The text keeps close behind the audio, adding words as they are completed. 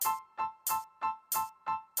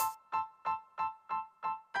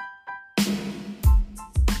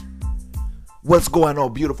What's going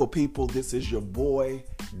on, beautiful people? This is your boy,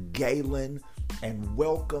 Galen, and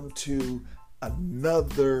welcome to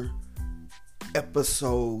another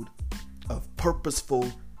episode of Purposeful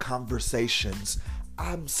Conversations.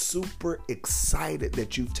 I'm super excited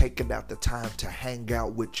that you've taken out the time to hang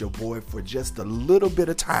out with your boy for just a little bit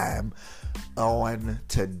of time on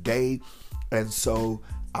today. And so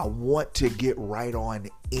I want to get right on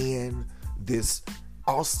in this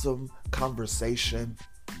awesome conversation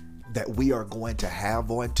that we are going to have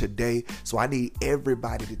on today. So I need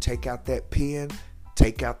everybody to take out that pen,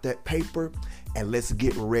 take out that paper, and let's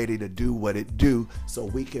get ready to do what it do so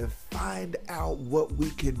we can find out what we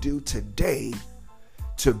can do today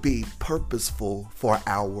to be purposeful for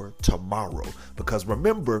our tomorrow. Because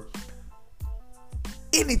remember,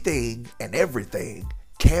 anything and everything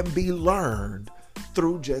can be learned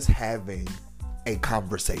through just having a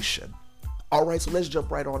conversation. All right, so let's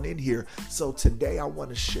jump right on in here. So today I want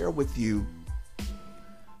to share with you,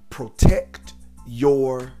 protect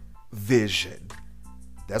your vision.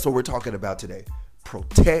 That's what we're talking about today.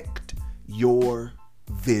 Protect your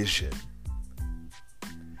vision.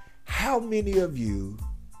 How many of you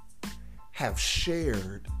have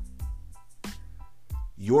shared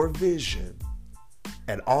your vision?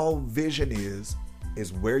 And all vision is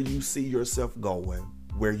where you see yourself going,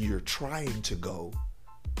 where you're trying to go,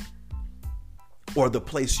 or the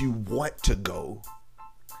place you want to go.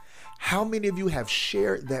 How many of you have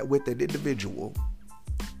shared that with an individual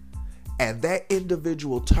and that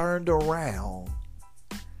individual turned around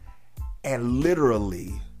and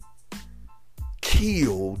literally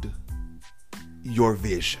killed your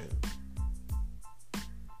vision?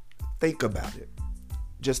 Think about it.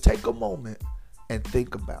 Just take a moment and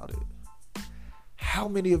think about it. How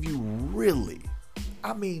many of you really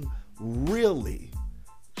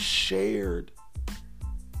shared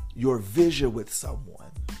your vision with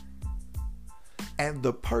someone, and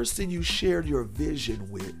the person you shared your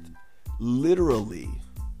vision with literally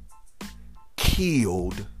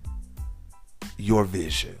killed your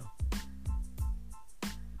vision?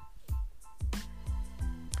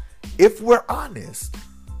 If we're honest,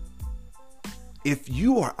 if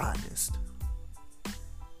you are honest,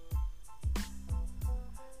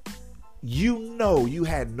 you know you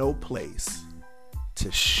had no place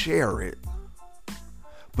to share it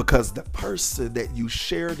because the person that you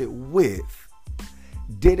shared it with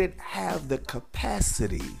didn't have the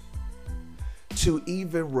capacity to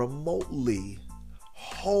even remotely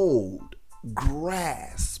hold,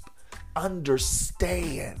 grasp,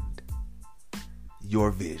 understand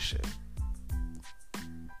your vision.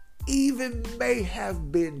 Even may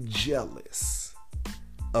have been jealous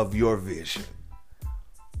of your vision.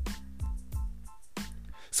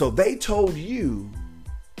 So they told you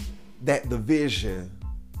that the vision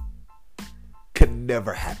could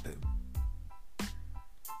never happen.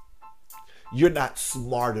 You're not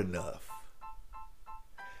smart enough.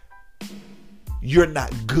 You're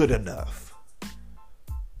not good enough.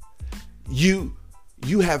 You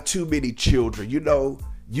have too many children.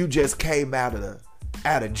 You just came out of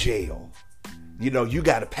jail. You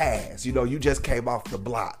got to pass. You just came off the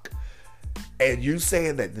block. And you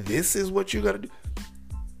saying that this is what you're going to do?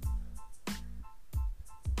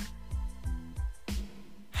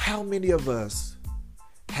 How many of us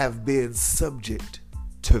have been subject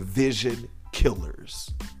to vision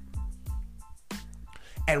killers?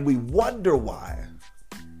 And we wonder why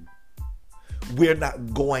we're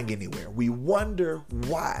not going anywhere. We wonder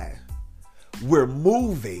why we're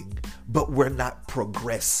moving, but we're not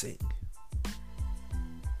progressing.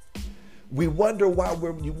 You wonder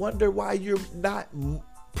why you're not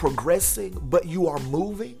progressing, but you are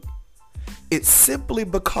moving. It's simply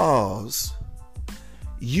because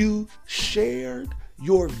you shared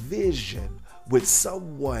your vision with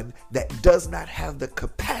someone that does not have the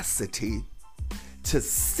capacity to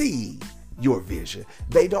see your vision.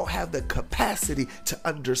 They don't have the capacity to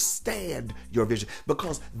understand your vision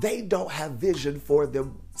because they don't have vision for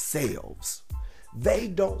themselves. They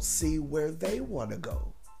don't see where they want to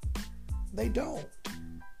go. They don't.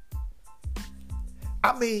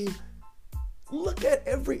 Look at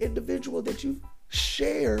every individual that you've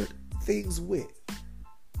shared things with.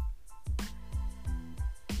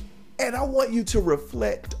 And I want you to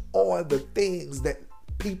reflect on the things that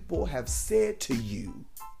people have said to you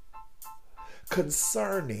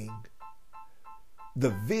concerning the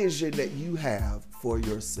vision that you have for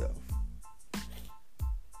yourself.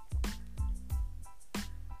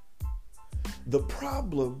 The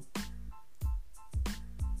problem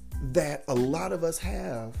that a lot of us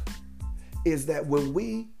have is that when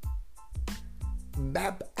we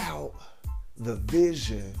map out the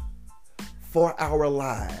vision for our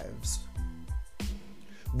lives,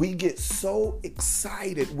 We get so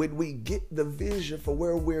excited when we get the vision for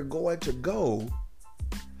where we're going to go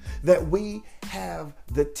that we have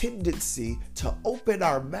the tendency to open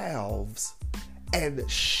our mouths and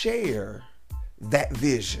share that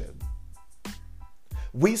vision.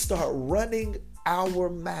 We start running our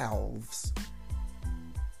mouths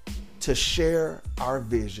to share our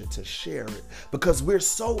vision, to share it, because we're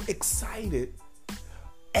so excited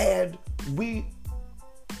and we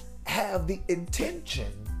have the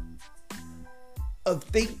intention of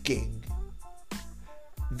thinking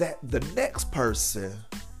that the next person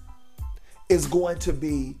is going to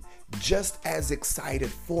be just as excited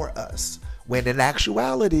for us, when in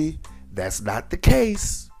actuality, that's not the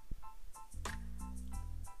case.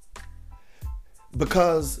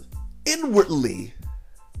 Because inwardly,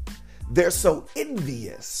 they're so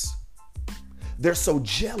envious, they're so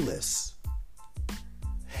jealous,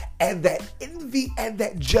 and that envy and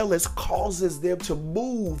that jealous causes them to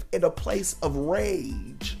move in a place of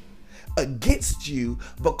rage against you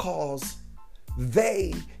because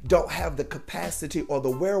they don't have the capacity or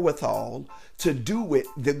the wherewithal to do it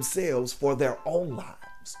themselves for their own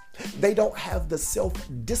lives. They don't have the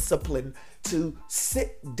self-discipline to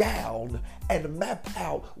sit down and map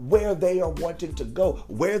out where they are wanting to go,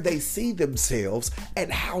 where they see themselves,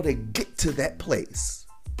 and how to get to that place.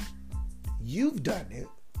 You've done it.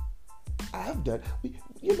 I've done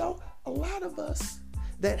it. A lot of us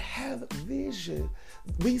that have vision,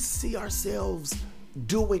 we see ourselves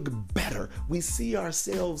doing better. We see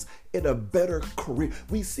ourselves in a better career.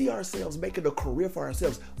 We see ourselves making a career for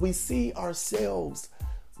ourselves. We see ourselves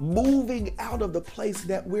moving out of the place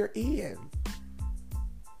that we're in.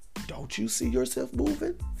 Don't you see yourself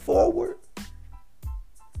moving forward?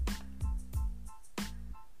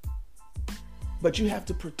 But you have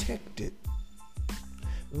to protect it.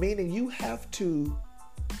 Meaning you have to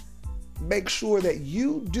make sure that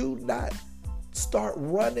you do not start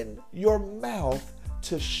running your mouth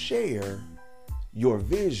to share your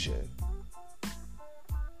vision.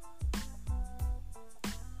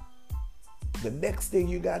 The next thing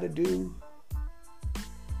you got to do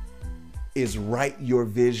is write your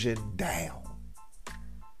vision down.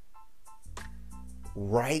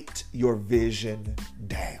 Write your vision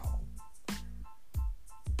down.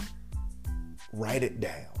 Write it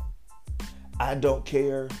down. I don't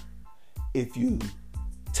care if you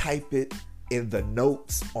type it in the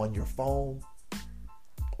notes on your phone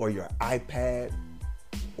or your iPad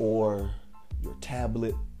or your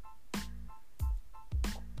tablet,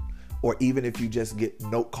 or even if you just get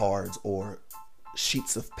note cards or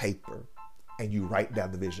sheets of paper and you write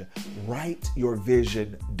down the vision. Write your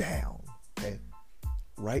vision down. Okay?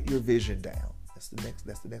 Write your vision down. That's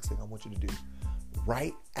the next thing I want you to do.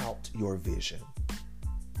 Write out your vision.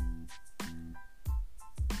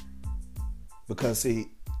 Because see,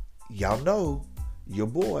 y'all know your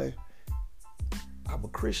boy, I'm a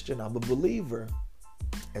Christian, I'm a believer.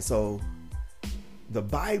 And so the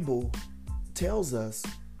Bible tells us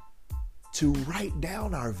to write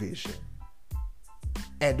down our vision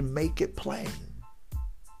and make it plain.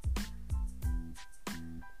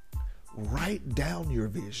 Write down your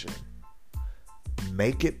vision.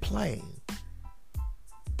 Make it plain.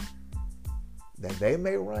 That they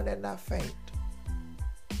may run and not faint.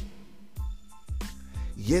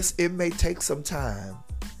 Yes, it may take some time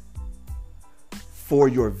for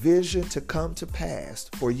your vision to come to pass,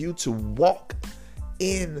 for you to walk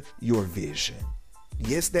in your vision.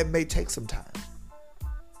 Yes, that may take some time.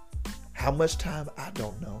 How much time? I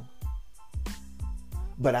don't know.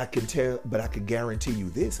 But I can guarantee you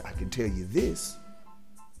this. I can tell you this.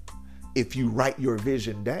 If you write your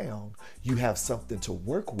vision down, you have something to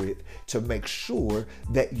work with to make sure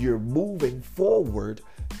that you're moving forward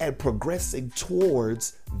and progressing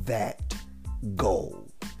towards that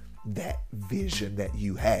goal, that vision that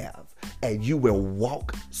you have. And you will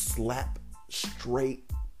walk slap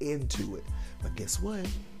straight into it. But guess what?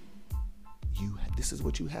 This is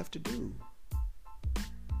what you have to do.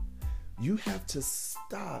 You have to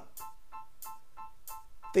stop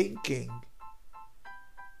thinking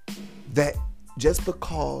that just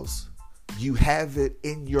because you have it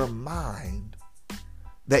in your mind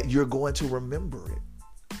that you're going to remember it.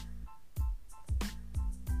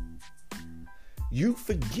 You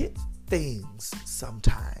forget things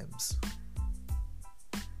sometimes.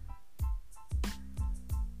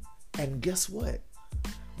 And guess what?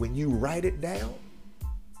 When you write it down,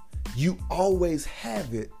 you always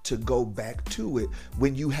have it to go back to it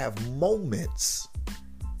when you have moments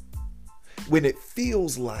when it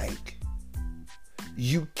feels like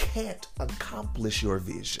you can't accomplish your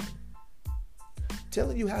vision. I'm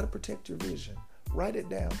telling you how to protect your vision. Write it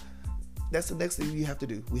down. That's the next thing you have to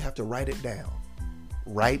do. We have to write it down.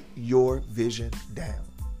 Write your vision down.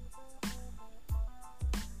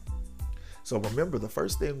 So remember, the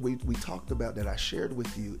first thing we talked about that I shared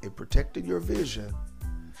with you in protecting your vision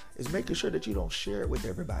is making sure that you don't share it with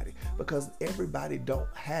everybody, because everybody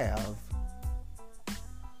don't have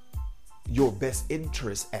your best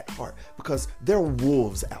interests at heart, because there are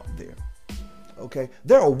wolves out there. Okay?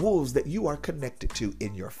 There are wolves that you are connected to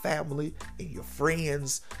in your family, in your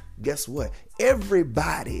friends. Guess what?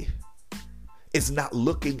 Everybody is not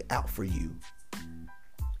looking out for you.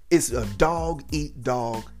 It's a dog eat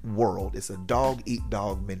dog world. It's a dog eat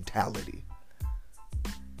dog mentality.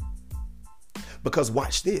 Because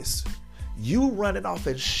watch this. You running off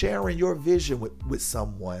and sharing your vision with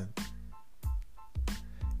someone.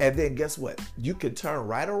 And then guess what? You can turn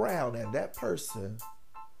right around and that person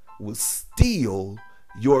will steal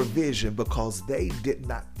your vision because they did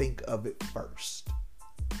not think of it first.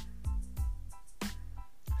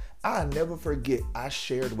 I'll never forget, I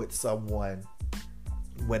shared with someone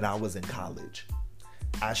when I was in college.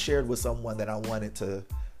 I shared with someone that I wanted to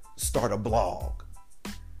start a blog.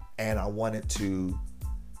 And I wanted to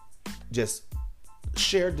just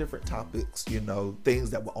share different topics,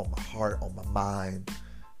 things that were on my heart, on my mind.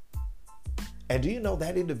 And do you know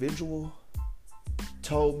that individual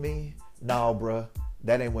told me, "No, bruh,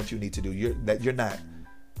 that ain't what you need to do. You're not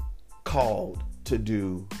called to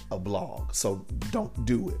do a blog, so don't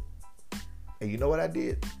do it." And you know what I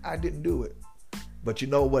did? I didn't do it. But you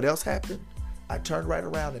know what else happened? I turned right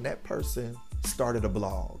around and that person started a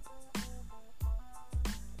blog.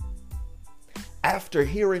 After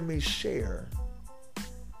hearing me share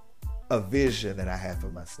a vision that I have for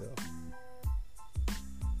myself.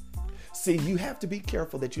 See, you have to be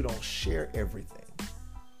careful that you don't share everything,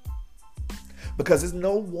 because it's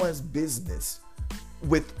no one's business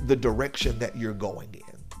with the direction that you're going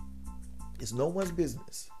in. It's no one's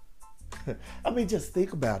business. I mean, just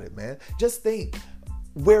think about it, man. Just think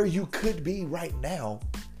where you could be right now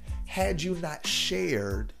had you not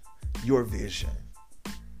shared your vision.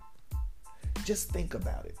 Just think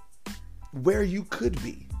about it. Where you could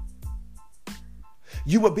be.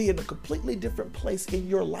 You would be in a completely different place in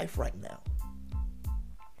your life right now.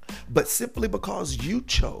 But simply because you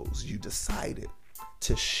decided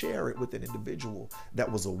to share it with an individual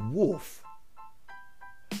that was a wolf,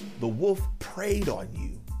 the wolf preyed on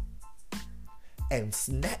you and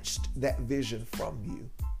snatched that vision from you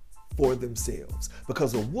for themselves.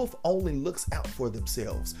 Because a wolf only looks out for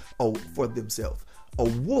themselves. A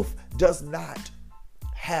wolf does not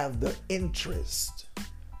have the interest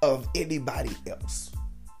of anybody else.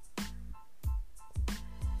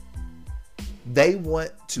 They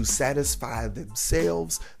want to satisfy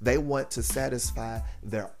themselves. They want to satisfy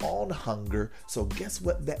their own hunger. So guess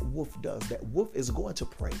what that wolf does? That wolf is going to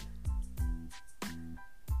prey.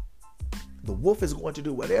 The wolf is going to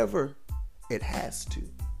do whatever it has to.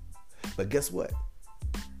 But guess what?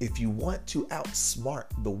 If you want to outsmart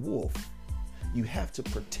the wolf, you have to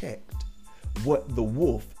protect what the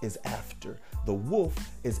wolf is after. The wolf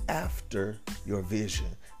is after your vision.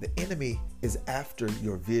 The enemy is after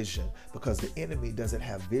your vision, because the enemy doesn't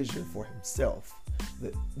have vision for himself.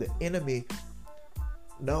 The enemy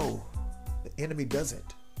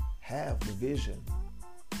doesn't have the vision.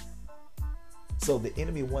 So the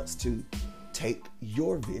enemy wants to take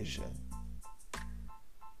your vision,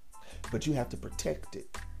 but you have to protect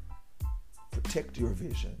it. Protect your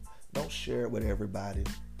vision. Don't share it with everybody.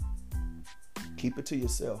 Keep it to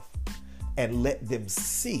yourself and let them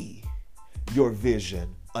see your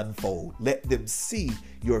vision unfold. Let them see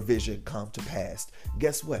your vision come to pass.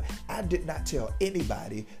 Guess what? I did not tell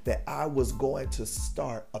anybody that I was going to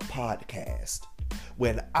start a podcast.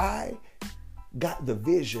 When I got the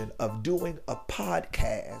vision of doing a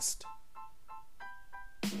podcast,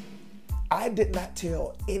 I did not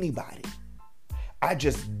tell anybody. I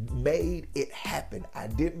just made it happen. I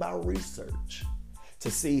did my research to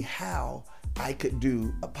see how I could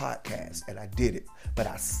do a podcast, and I did it. But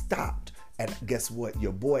I stopped, and guess what?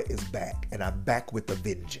 Your boy is back, and I'm back with a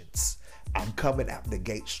vengeance. I'm coming out the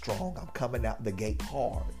gate strong. I'm coming out the gate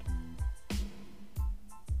hard.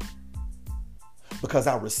 Because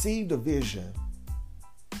I received a vision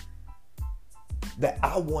that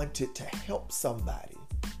I wanted to help somebody.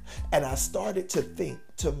 And I started to think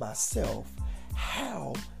to myself,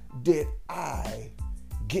 how did I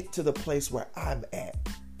get to the place where I'm at?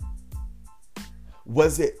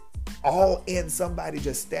 Was it all in somebody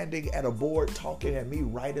just standing at a board talking and me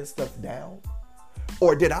writing stuff down?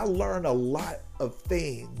 Or did I learn a lot of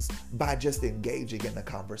things by just engaging in a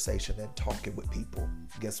conversation and talking with people?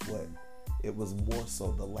 Guess what? It was more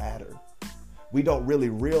so the latter. We don't really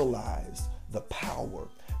realize the power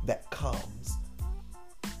that comes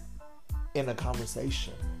in a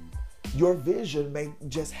conversation. Your vision may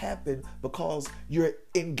just happen because you're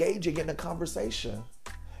engaging in a conversation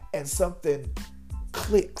and something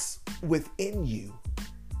clicks within you.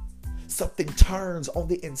 Something turns on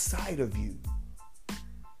the inside of you.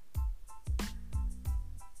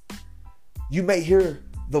 You may hear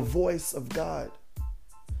the voice of God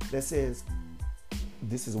that says,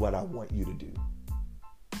 this is what I want you to do.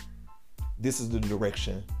 This is the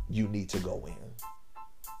direction you need to go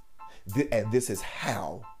in. And this is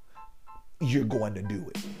how you're going to do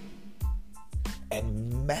it.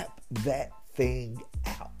 And map that thing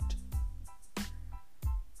out.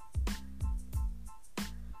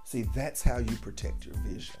 See, that's how you protect your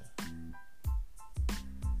vision.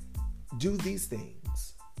 Do these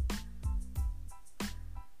things.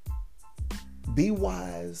 Be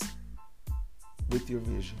wise with your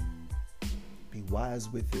vision. Be wise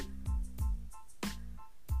with it.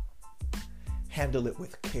 Handle it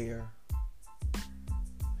with care,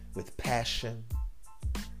 with passion,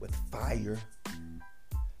 with fire.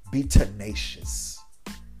 Be tenacious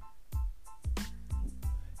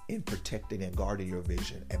in protecting and guarding your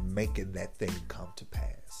vision and making that thing come to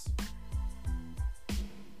pass.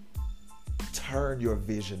 Turn your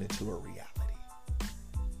vision into a reality.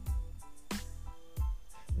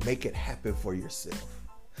 Make it happen for yourself.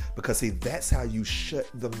 Because see, that's how you shut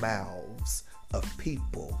the mouths of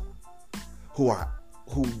people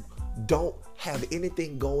who don't have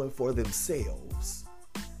anything going for themselves.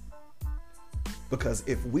 Because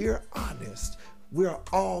if we're honest, we're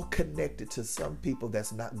all connected to some people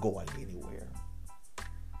that's not going anywhere.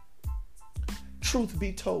 Truth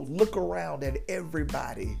be told, look around at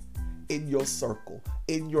everybody in your circle,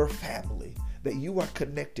 in your family that you are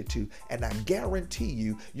connected to, and I guarantee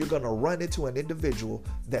you, you're going to run into an individual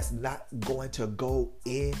that's not going to go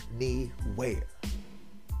anywhere.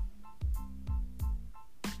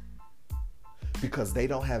 Because they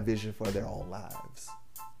don't have vision for their own lives.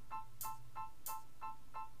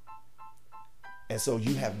 And so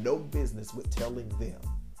you have no business with telling them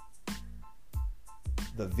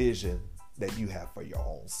the vision that you have for your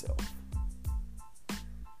own self.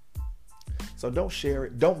 So don't share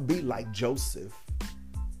it. Don't be like Joseph,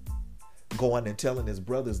 going and telling his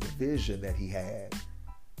brothers the vision that he had,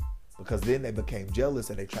 because then they became jealous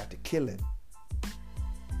and they tried to kill him.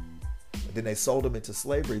 And then they sold him into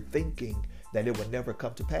slavery thinking that it would never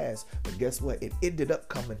come to pass. But guess what? It ended up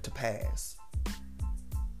coming to pass.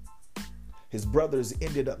 His brothers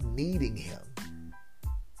ended up needing him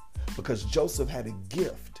because Joseph had a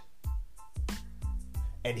gift,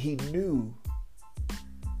 and he knew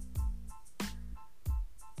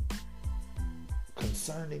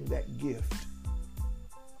concerning that gift.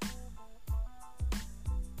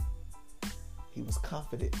 He was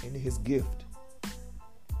confident in his gift.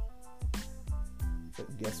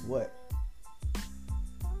 But guess what?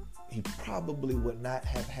 He probably would not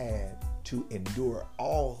have had to endure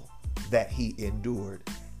all that he endured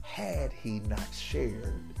had he not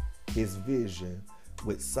shared his vision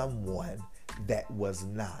with someone that was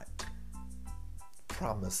not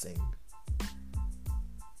promising.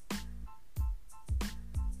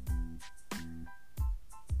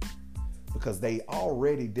 Because they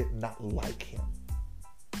already did not like him.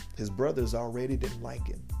 His brothers already didn't like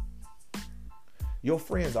him. Your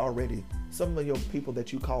friends already, some of your people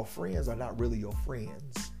that you call friends are not really your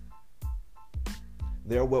friends.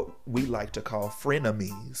 They're what we like to call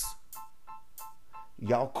frenemies.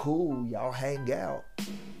 Y'all cool, y'all hang out.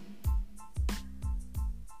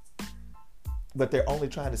 But they're only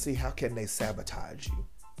trying to see how can they sabotage you.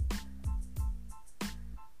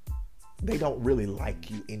 They don't really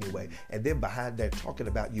like you anyway. And then they're talking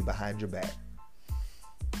about you behind your back.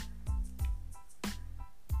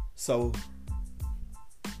 So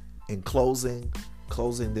in closing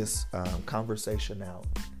this conversation out,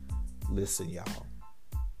 listen, y'all.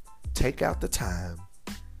 Take out the time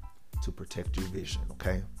to protect your vision,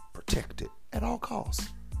 okay? Protect it at all costs.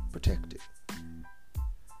 Protect it.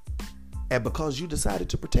 And because you decided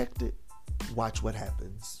to protect it, watch what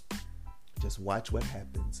happens. Just watch what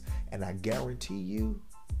happens. And I guarantee you,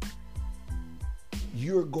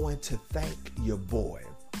 you're going to thank your boy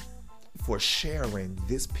for sharing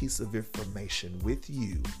this piece of information with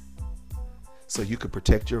you so you can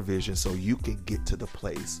protect your vision, so you can get to the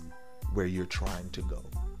place where you're trying to go.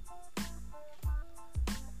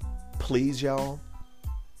 Please, y'all,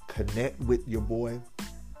 connect with your boy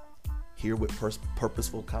here with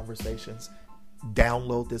Purposeful Conversations.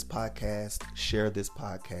 Download this podcast, share this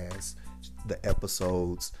podcast, the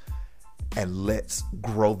episodes, and let's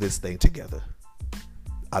grow this thing together.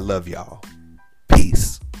 I love y'all.